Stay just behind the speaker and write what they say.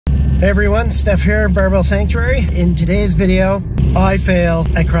Hey everyone, Steph here, Barbell Sanctuary. In today's video, I fail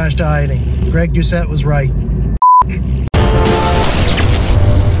at crash dieting. Greg Doucette was right.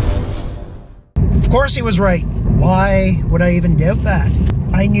 Of course he was right. Why would I even doubt that?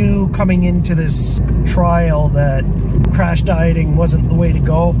 I knew coming into this trial that crash dieting wasn't the way to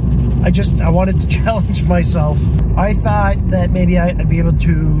go. I wanted to challenge myself. I thought that maybe I'd be able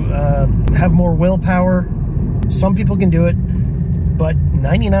to have more willpower. Some people can do it, but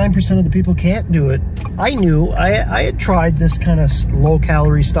 99% of the people can't do it. I knew, I had tried this kind of low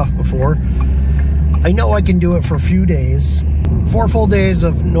calorie stuff before. I know I can do it for a few days. 4 full days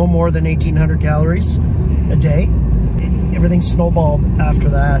of no more than 1,800 calories a day. Everything snowballed after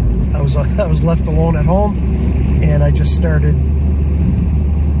that. I was left alone at home, and I just started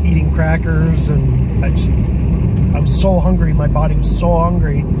eating crackers, and I was so hungry. My body was so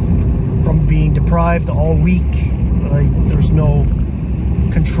hungry from being deprived all week. Like, there's no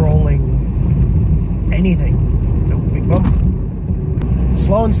controlling anything. No big bump.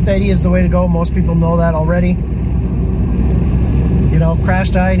 Slow and steady is the way to go. Most people know that already. You know, crash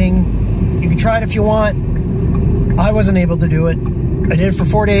dieting, you can try it if you want. I wasn't able to do it. I did it for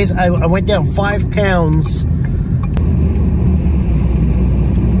 4 days. I went down 5 pounds.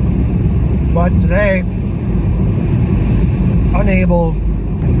 But today, unable.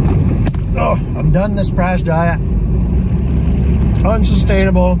 Oh, I'm done this crash diet.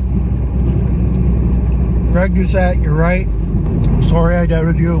 Unsustainable. Greg Doucette, you're right. I'm sorry I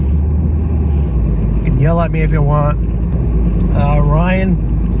doubted you. You can yell at me if you want.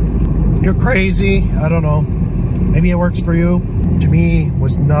 Ryan, you're crazy. I don't know. Maybe it works for you. To me, it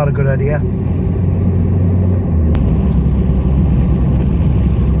was not a good idea.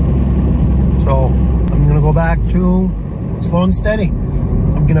 So, I'm gonna go back to slow and steady.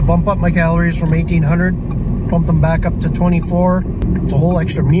 I'm gonna bump up my calories from 1,800, bump them back up to 24. It's a whole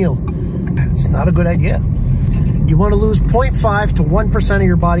extra meal. It's not a good idea. You wanna lose 0.5 to 1% of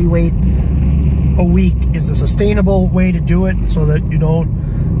your body weight a week is a sustainable way to do it, so that you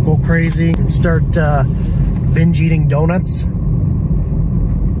don't go crazy and start binge eating donuts.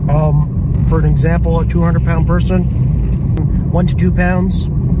 For an example, a 200-pound person, 1 to 2 pounds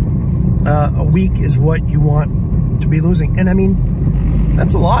a week is what you want to be losing. And I mean,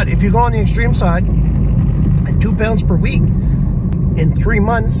 that's a lot. If you go on the extreme side, at 2 pounds per week, in 3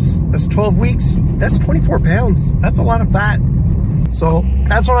 months, that's 12 weeks, that's 24 pounds. That's a lot of fat. So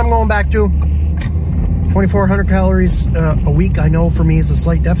that's what I'm going back to. 2,400 calories a week, I know for me is a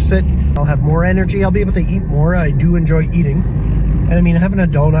slight deficit. I'll have more energy. I'll be able to eat more. I do enjoy eating. And I mean, having a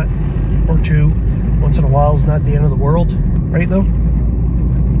donut or two once in a while is not the end of the world, right though?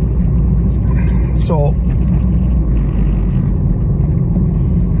 So,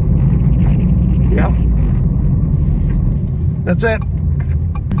 yeah, that's it.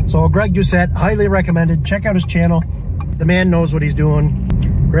 So Greg Doucette, highly recommended. Check out his channel. The man knows what he's doing.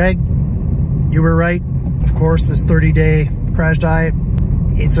 Greg, you were right. Of course, this 30-day crash diet,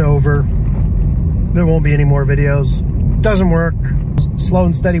 it's over. There won't be any more videos. Doesn't work. Slow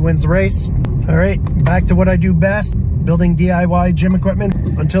and steady wins the race. All right, back to what I do best, building DIY gym equipment.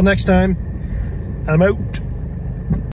 Until next time, I'm out.